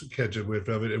happened to catch a whiff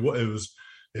of it.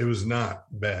 It was not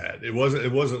bad. It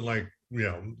wasn't like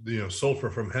sulfur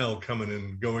from hell coming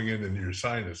and going into your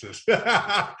sinuses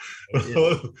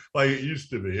like it used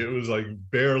to be. It was like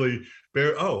barely.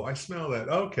 Oh, I smell that.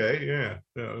 Okay, yeah,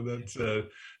 that's.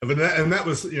 But that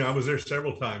was I was there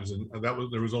several times, and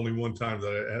there was only one time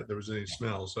that there was any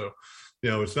smell. So,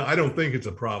 it's not. I don't think it's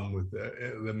a problem with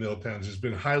the mill towns. It's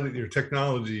been your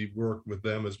technology work with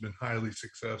them has been highly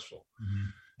successful.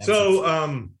 Mm-hmm.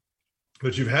 So,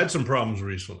 but you've had some problems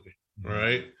recently, mm-hmm.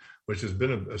 right? Which has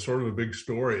been a sort of a big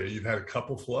story. You've had a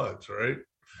couple floods, right?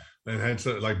 And had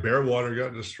some, like Bear Water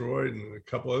got destroyed and a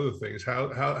couple other things.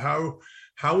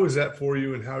 How was that for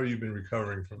you, and how have you been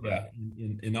recovering from that?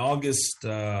 Yeah, in August,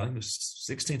 I think it was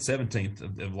 16th,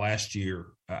 17th of last year,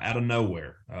 out of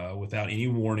nowhere, without any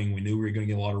warning, we knew we were going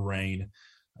to get a lot of rain.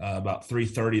 About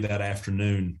 3:30 that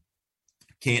afternoon,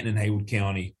 Canton and Haywood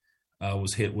County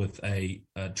was hit with a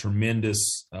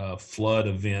tremendous flood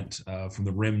event from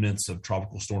the remnants of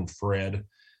Tropical Storm Fred.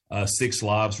 6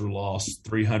 lives were lost,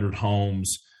 300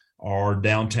 homes. Our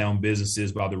downtown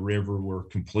businesses by the river were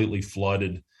completely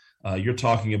flooded. You're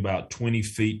talking about 20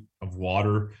 feet of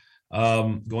water.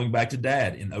 Going back to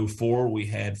Dad, in 2004, we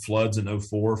had floods in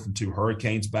 2004 from 2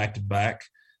 hurricanes back to back.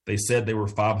 They said they were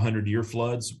 500-year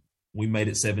floods. We made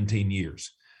it 17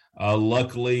 years.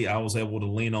 Luckily, I was able to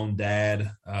lean on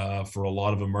Dad for a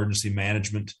lot of emergency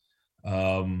management.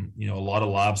 A lot of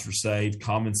lives were saved.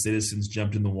 Common citizens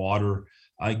jumped in the water.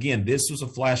 Again, this was a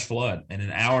flash flood, and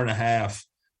an hour and a half,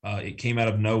 it came out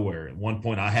of nowhere. At one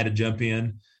point, I had to jump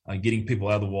in, getting people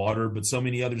out of the water, but so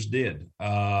many others did.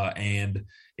 And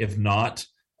if not,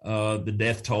 the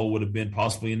death toll would have been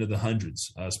possibly into the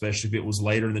hundreds, especially if it was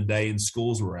later in the day and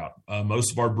schools were out.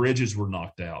 Most of our bridges were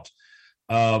knocked out.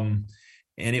 And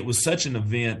it was such an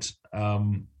event.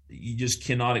 You just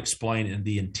cannot explain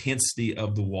the intensity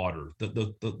of the water.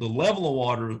 The level of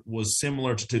water was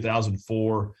similar to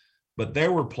 2004, but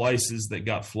there were places that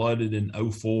got flooded in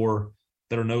 2004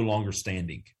 that are no longer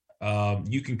standing.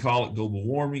 You can call it global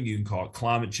warming, you can call it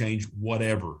climate change,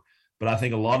 whatever. But I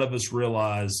think a lot of us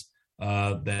realize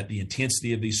that the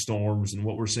intensity of these storms and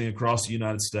what we're seeing across the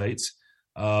United States,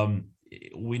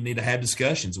 we need to have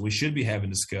discussions. We should be having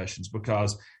discussions,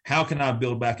 because how can I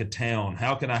build back a town?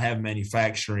 How can I have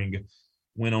manufacturing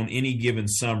when on any given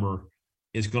summer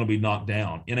it's going to be knocked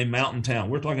down? In a mountain town,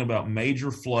 we're talking about major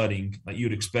flooding that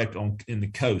you'd expect in the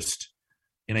coast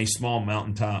in a small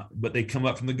mountain town, but they come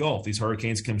up from the Gulf. These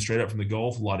hurricanes come straight up from the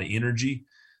Gulf, a lot of energy,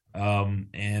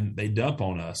 and they dump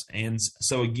on us. And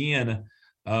so again,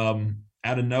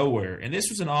 out of nowhere, and this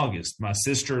was in August, my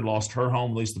sister lost her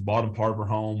home, at least the bottom part of her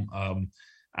home.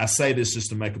 I say this just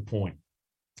to make a point.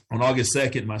 On August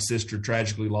 2nd, my sister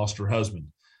tragically lost her husband.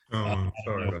 Oh,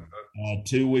 sorry about that.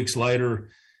 2 weeks later,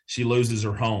 she loses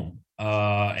her home.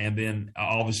 And then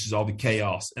obviously all the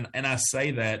chaos. And I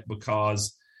say that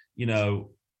because,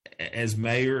 as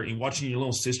mayor and watching your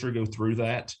little sister go through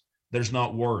that, there's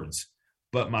not words.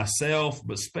 But myself,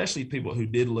 but especially people who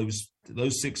did lose,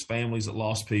 those 6 families that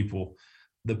lost people,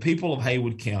 the people of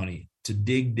Haywood County, to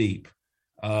dig deep,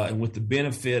 and with the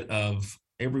benefit of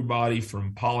everybody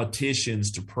from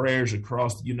politicians to prayers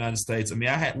across the United States. I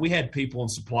mean, we had people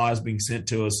and supplies being sent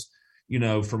to us,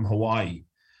 from Hawaii.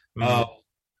 Mm-hmm.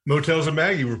 Motels and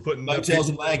Maggie were putting Motels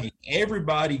and Maggie.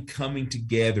 Everybody coming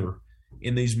together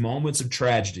in these moments of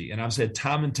tragedy. And I've said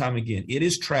time and time again, it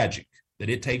is tragic that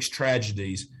it takes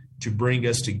tragedies to bring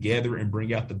us together and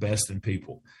bring out the best in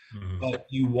people. Mm-hmm. But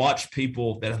you watch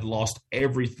people that have lost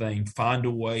everything find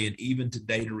a way, and even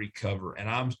today, to recover. And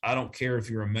I don't care if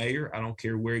you're a mayor, I don't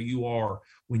care where you are.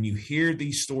 When you hear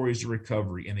these stories of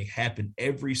recovery, and they happen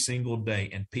every single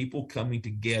day, and people coming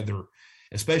together,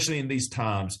 especially in these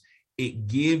times, it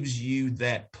gives you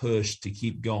that push to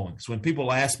keep going. So when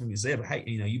people ask me, Zeb, hey,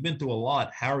 you've been through a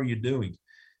lot, how are you doing?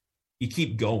 You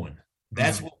keep going.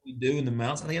 That's what we do in the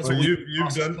mountains. I think that's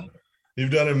what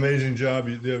you've done an amazing job.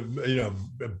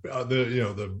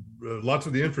 Lots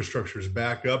of the infrastructure is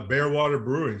back up. Bearwater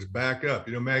Brewing's back up.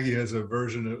 Maggie has a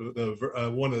version of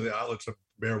one of the outlets of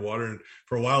Bearwater, and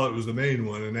for a while it was the main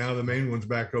one, and now the main one's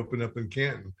back open up in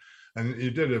Canton. And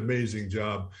you did an amazing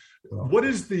job. What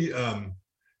is the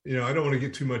I don't want to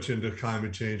get too much into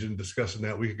climate change and discussing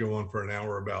that. We could go on for an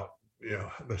hour about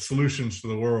the solutions to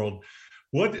the world.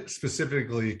 What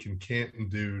specifically can Canton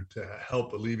do to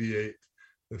help alleviate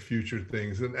the future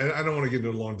things? And I don't want to get into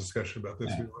a long discussion about this.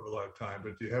 We don't have a lot of time,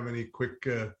 but do you have any quick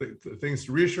things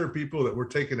to reassure people that we're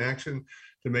taking action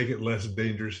to make it less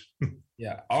dangerous?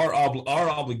 Yeah, our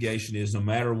obligation is, no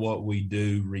matter what we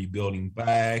do, rebuilding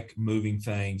back, moving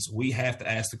things, we have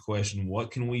to ask the question,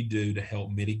 what can we do to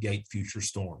help mitigate future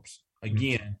storms?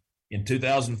 Again, in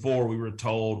 2004, we were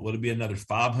told, would it be another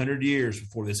 500 years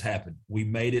before this happened? We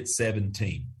made it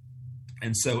 17.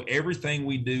 And so everything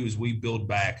we do as we build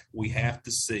back, we have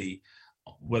to see,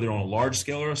 whether on a large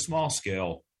scale or a small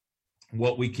scale,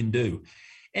 what we can do.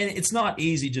 And it's not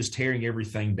easy just tearing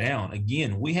everything down.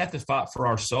 Again, we have to fight for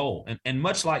our soul. And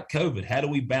much like COVID, how do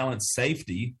we balance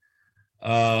safety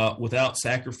without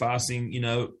sacrificing,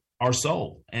 our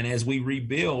soul? And as we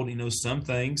rebuild, some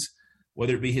things,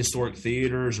 whether it be historic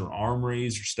theaters or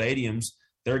armories or stadiums,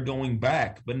 they're going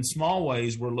back. But in small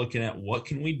ways, we're looking at what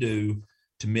can we do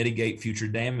to mitigate future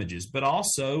damages, but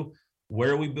also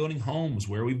where are we building homes?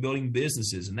 Where are we building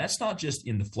businesses? And that's not just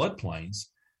in the floodplains.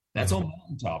 That's on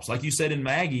mountaintops. Like you said in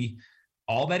Maggie,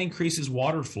 all that increases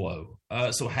water flow.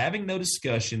 So having those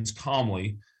discussions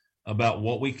calmly about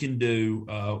what we can do,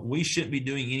 we shouldn't be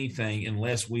doing anything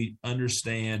unless we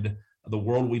understand the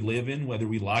world we live in, whether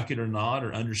we like it or not,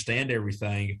 or understand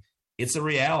everything. It's a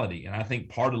reality. And I think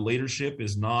part of leadership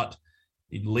is not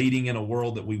leading in a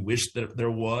world that we wish that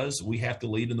there was. We have to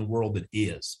lead in the world that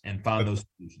is and find those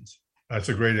solutions. That's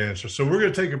a great answer. So we're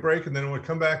going to take a break, and then we'll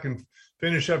come back and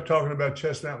finish up talking about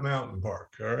Chestnut Mountain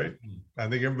Park. All right. I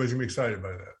think everybody's going to be excited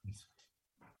by that.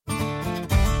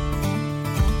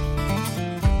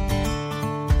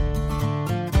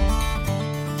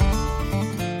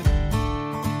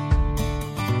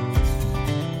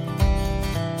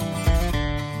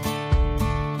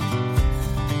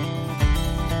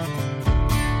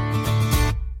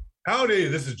 Howdy,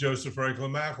 this is Joseph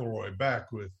Franklin McElroy,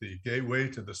 back with the Gateway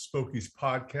to the Smokies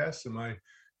podcast, and my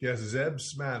guest is Zeb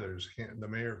Smathers, the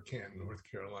mayor of Canton, North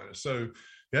Carolina. So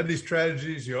you had these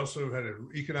tragedies. You also had an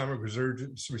economic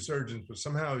resurgence, but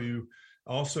somehow you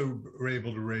also were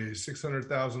able to raise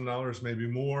 $600,000, maybe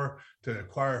more, to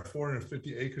acquire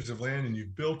 450 acres of land, and you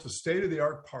built a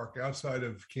state-of-the-art park outside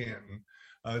of Canton.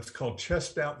 It's called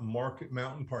Chestnut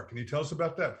Mountain Park. Can you tell us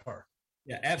about that park?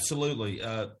 Yeah, absolutely.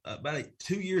 About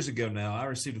 2 years ago now, I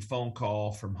received a phone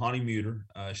call from Honey Muter.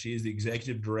 She is the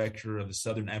executive director of the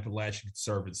Southern Appalachian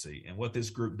Conservancy. And what this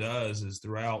group does is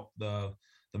throughout the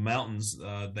mountains,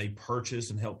 they purchase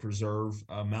and help preserve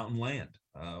mountain land,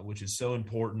 which is so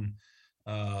important.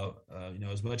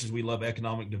 As much as we love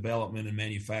economic development and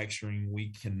manufacturing, we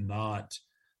cannot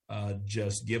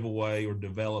just give away or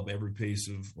develop every piece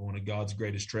of one of God's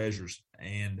greatest treasures.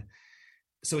 And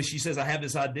so she says, I have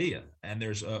this idea, and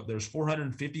there's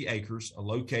 450 acres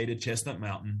located Chestnut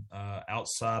Mountain right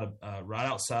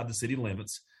outside the city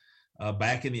limits.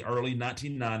 Back in the early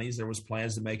 1990s, there was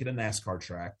plans to make it a NASCAR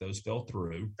track. Those fell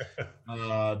through.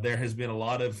 There has been a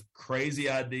lot of crazy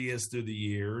ideas through the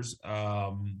years.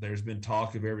 There's been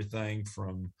talk of everything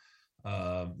from,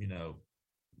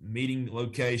 meeting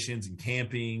locations and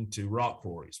camping to rock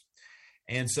quarries.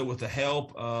 And so with the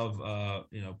help of,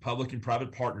 public and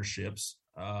private partnerships,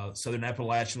 Southern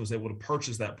Appalachian was able to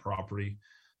purchase that property,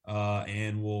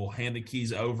 and we'll hand the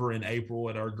keys over in April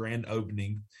at our grand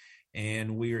opening.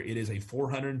 And it is a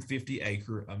 450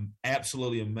 acre,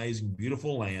 absolutely amazing,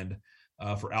 beautiful land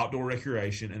for outdoor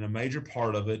recreation. And a major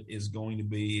part of it is going to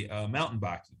be mountain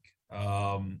biking.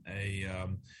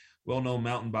 Well-known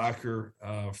mountain biker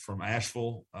from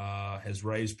Asheville has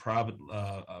raised private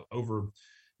over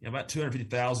about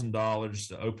 $250,000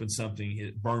 to open something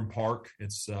at Burn Park.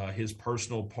 It's his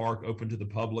personal park open to the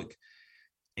public.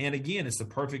 And again, it's the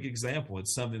perfect example.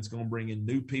 It's something that's going to bring in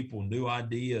new people, new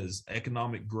ideas,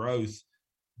 economic growth,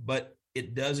 but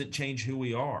it doesn't change who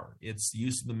we are. It's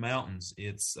use of the mountains.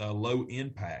 It's low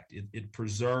impact. It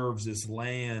preserves this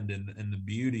land and the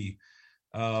beauty.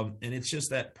 And it's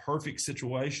just that perfect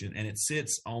situation. And it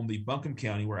sits on the Buncombe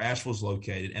County, where Asheville is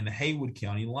located, and the Haywood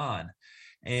County line.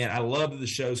 And I love that the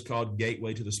show's called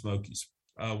Gateway to the Smokies.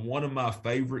 One of my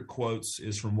favorite quotes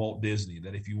is from Walt Disney,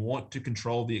 that if you want to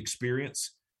control the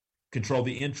experience, control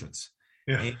the entrance.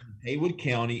 Yeah. And Haywood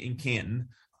County in Canton,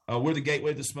 we're the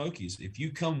gateway to the Smokies. If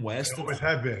you come west, always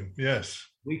have been, yes.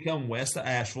 We come west of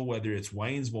Asheville, whether it's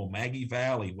Waynesville, Maggie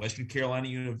Valley, Western Carolina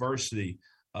University,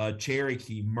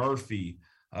 Cherokee, Murphy,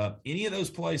 any of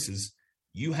those places,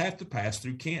 you have to pass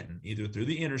through Canton, either through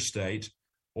the interstate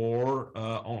or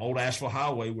on Old Asheville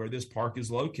Highway, where this park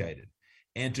is located.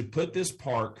 And to put this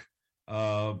park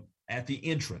at the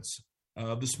entrance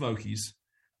of the Smokies,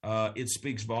 it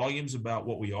speaks volumes about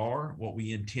what we are, what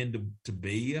we intend to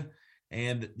be.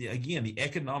 And again, the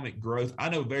economic growth. I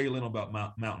know very little about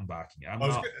mountain biking.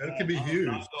 That could be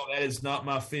huge. That is not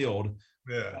my field.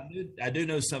 Yeah, I do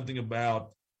know something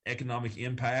about economic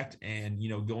impact, and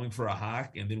going for a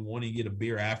hike and then wanting to get a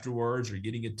beer afterwards, or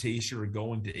getting a t-shirt, or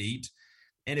going to eat.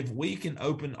 And if we can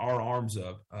open our arms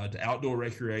up to outdoor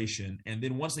recreation, and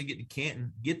then once they get to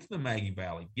Canton, get to the Maggie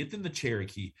Valley, get them the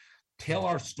Cherokee, tell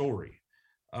our story.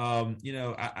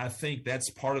 I think that's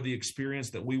part of the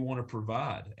experience that we want to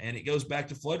provide. And it goes back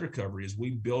to flood recovery. As we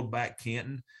build back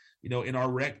Canton, in our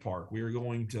rec park, we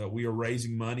are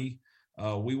raising money.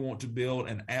 We want to build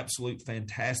an absolute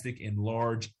fantastic and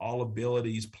large all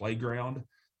abilities playground,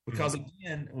 because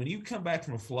again, when you come back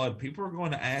from a flood, people are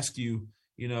going to ask you,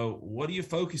 what are you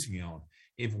focusing on?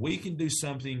 If we can do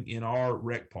something in our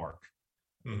rec park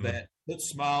that puts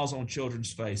smiles on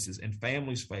children's faces and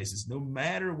families' faces, no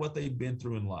matter what they've been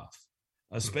through in life,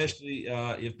 especially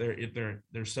if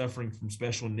they're suffering from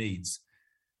special needs,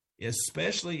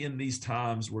 especially in these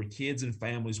times where kids and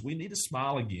families, we need to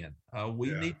smile again.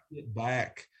 We need to get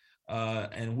back,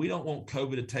 and we don't want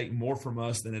COVID to take more from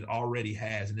us than it already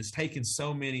has. And it's taken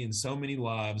so many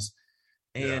lives.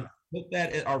 And put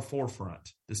that at our forefront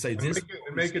to say this.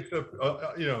 Make it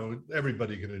so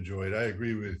everybody can enjoy it. I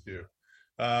agree with you.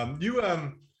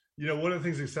 One of the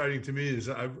things exciting to me is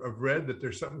I've read that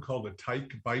there's something called a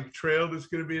Tyke bike trail that's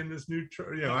going to be in this new.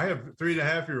 I have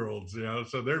 3.5-year-olds.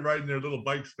 So they're riding their little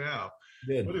bikes now.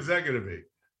 Good. What is that going to be?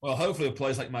 Well, hopefully a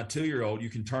place like my 2-year-old, you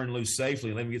can turn loose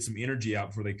safely and let them get some energy out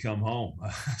before they come home.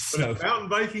 So mountain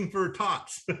biking for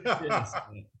tots. Yes,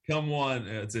 come on.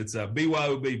 It's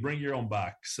BYOB, bring your own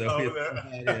bike. So,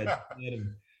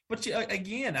 but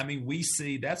again, we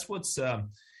see that's what's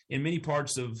in many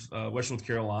parts of Western North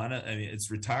Carolina.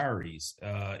 It's retirees.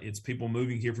 It's people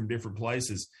moving here from different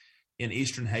places. In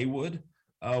Eastern Haywood,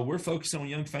 we're focused on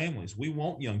young families. We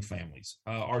want young families.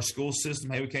 Our school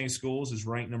system, Haywood County Schools, is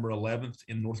ranked number 11th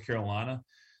in North Carolina.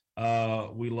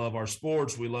 We love our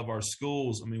sports. We love our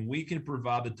schools. I mean, we can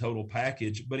provide the total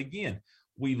package. But again,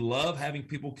 we love having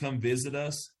people come visit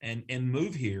us and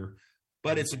move here.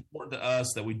 But it's important to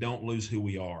us that we don't lose who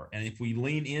we are. And if we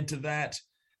lean into that,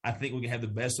 I think we can have the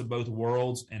best of both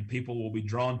worlds, and people will be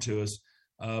drawn to us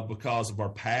because of our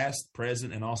past,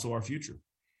 present, and also our future.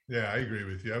 Yeah, I agree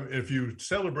with you. If you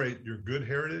celebrate your good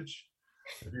heritage,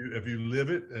 if you live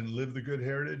it and live the good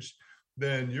heritage,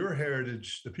 then your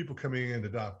heritage, the people coming in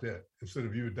adopt it instead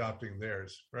of you adopting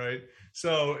theirs, right?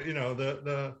 So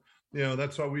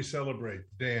that's why we celebrate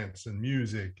dance and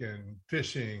music and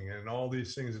fishing and all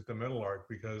these things at the Meadowlark,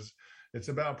 because it's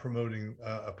about promoting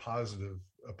a positive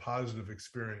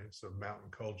experience of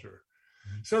mountain culture.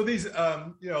 So these,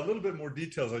 a little bit more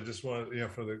details. I just want,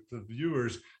 for the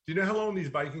viewers, do you know how long these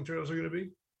biking trails are going to be?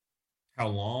 How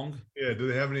long? Yeah. Do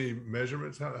they have any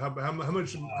measurements? How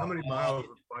many miles?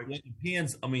 It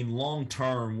depends. I mean, long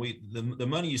term, the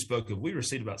money you spoke of, we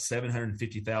received about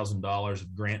 $750,000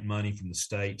 of grant money from the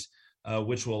state,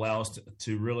 which will allow us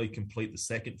to really complete the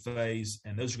second phase.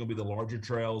 And those are going to be the larger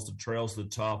trails, the trails to the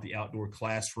top, the outdoor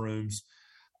classrooms.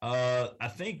 I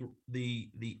think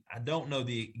I don't know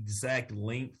the exact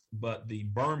length, but the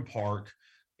burn park,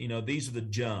 these are the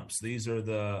jumps. These are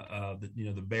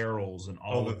the barrels and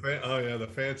all.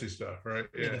 The fancy stuff, right?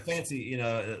 Yeah, the fancy,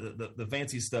 the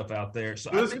fancy stuff out there.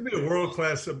 So this could be a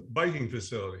world-class biking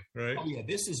facility, right? Oh yeah,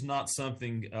 this is not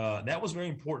something that was very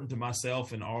important to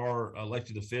myself and our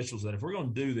elected officials, that if we're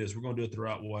going to do this, we're going to do it the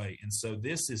right way. And so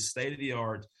this is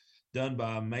state-of-the-art, done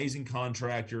by amazing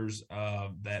contractors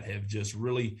that have just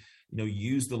really,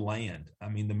 used the land. I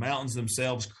mean, the mountains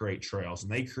themselves create trails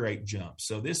and they create jumps.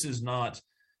 So this is not.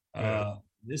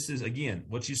 This is, again,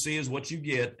 what you see is what you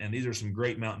get, and these are some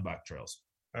great mountain bike trails.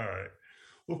 All right.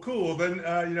 Well, cool. Then,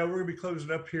 we're going to be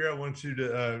closing up here. I want you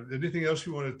to, anything else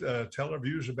you want to tell our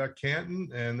viewers about Canton,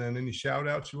 and then any shout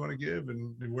outs you want to give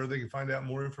and where they can find out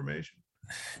more information?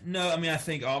 No, I mean, I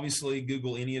think obviously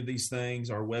Google any of these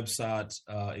things, our website,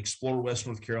 Explore West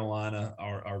North Carolina.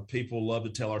 Our people love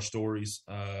to tell our stories.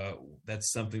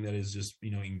 That's something that is just,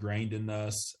 ingrained in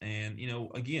us. And,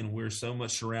 again, we're so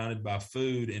much surrounded by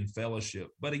food and fellowship.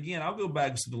 But again, I'll go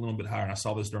back just a little bit higher. And I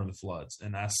saw this during the floods,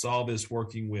 and I saw this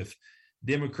working with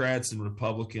Democrats and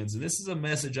Republicans. And this is a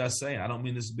message I say, I don't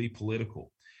mean this to be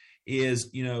political, is,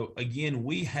 again,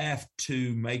 we have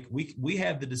to make, we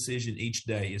have the decision each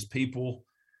day as people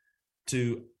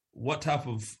to what type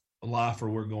of life are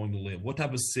we going to live, what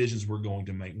type of decisions we're going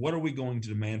to make, what are we going to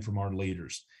demand from our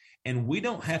leaders. And we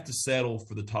don't have to settle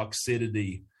for the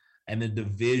toxicity and the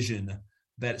division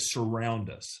that surround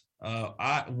us.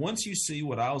 Once you see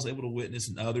what I was able to witness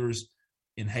and others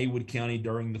in Haywood County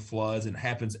during the floods, and it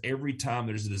happens every time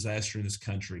there's a disaster in this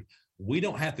country, we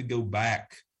don't have to go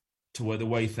back to the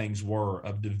way things were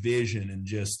of division and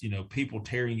just, people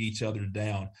tearing each other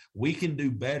down. We can do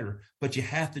better, but you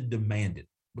have to demand it,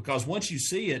 because once you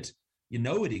see it,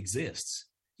 it exists.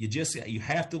 You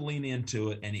have to lean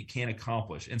into it, and it can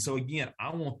accomplish. And so again,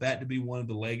 I want that to be one of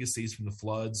the legacies from the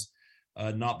floods,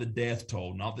 not the death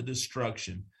toll, not the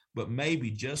destruction, but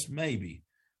maybe, just maybe,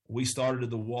 we started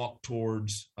the walk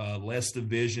towards less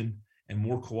division and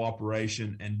more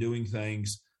cooperation and doing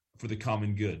things for the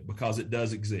common good, because it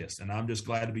does exist. And I'm just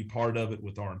glad to be part of it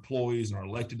with our employees and our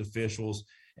elected officials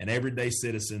and everyday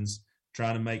citizens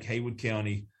trying to make Haywood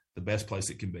County the best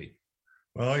place it can be.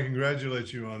 Well, I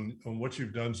congratulate you on what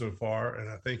you've done so far, and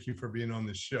I thank you for being on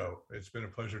this show. It's been a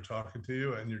pleasure talking to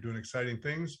you, and you're doing exciting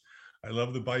things. I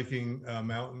love the biking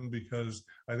mountain, because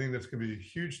I think that's going to be a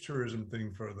huge tourism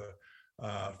thing for the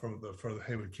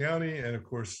Haywood County, and of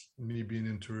course, me being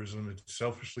in tourism, it's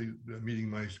selfishly meeting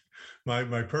my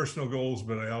personal goals,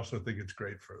 but I also think it's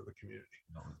great for the community.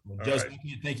 Well, Justin,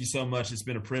 thank you so much. It's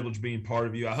been a privilege being part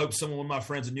of you. I hope some of my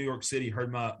friends in New York City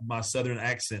heard my Southern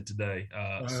accent today.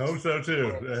 I hope so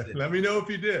too. Let me know if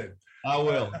you did. I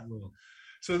will.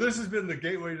 So this has been the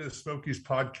Gateway to the Smokies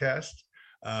podcast.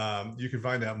 You can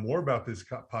find out more about this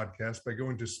podcast by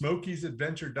going to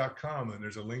smokiesadventure.com, and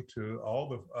there's a link to all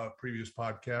the previous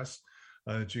podcasts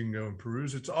that you can go and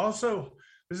peruse.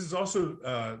 This is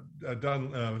also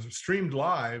done streamed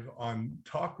live on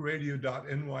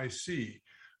talkradio.nyc,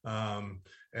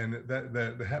 and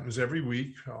that happens every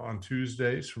week on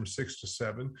Tuesdays from 6 to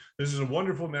 7. This is a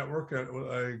wonderful network.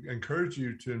 I encourage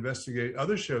you to investigate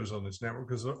other shows on this network,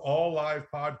 because they're all live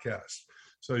podcasts.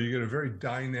 So you get a very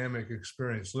dynamic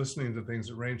experience listening to things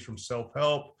that range from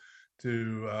self-help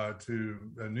to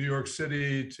New York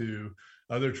City, to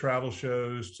other travel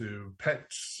shows, to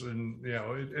pets, and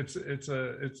it's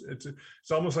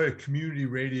almost like a community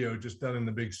radio just done in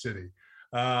the big city.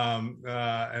 And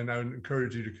I would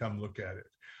encourage you to come look at it.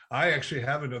 I actually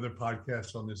have another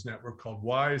podcast on this network called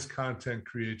Wise Content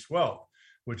Creates Wealth,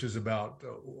 which is about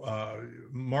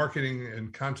marketing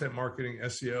and content marketing,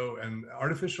 SEO, and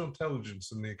artificial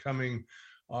intelligence and the coming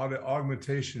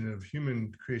augmentation of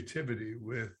human creativity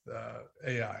with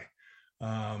AI,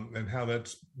 and how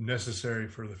that's necessary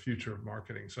for the future of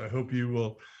marketing. So I hope you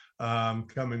will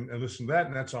come and listen to that.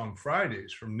 And that's on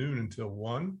Fridays from noon until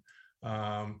 1.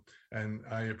 And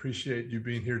I appreciate you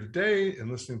being here today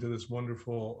and listening to this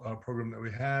wonderful program that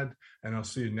we had. And I'll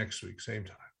see you next week, same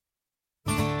time.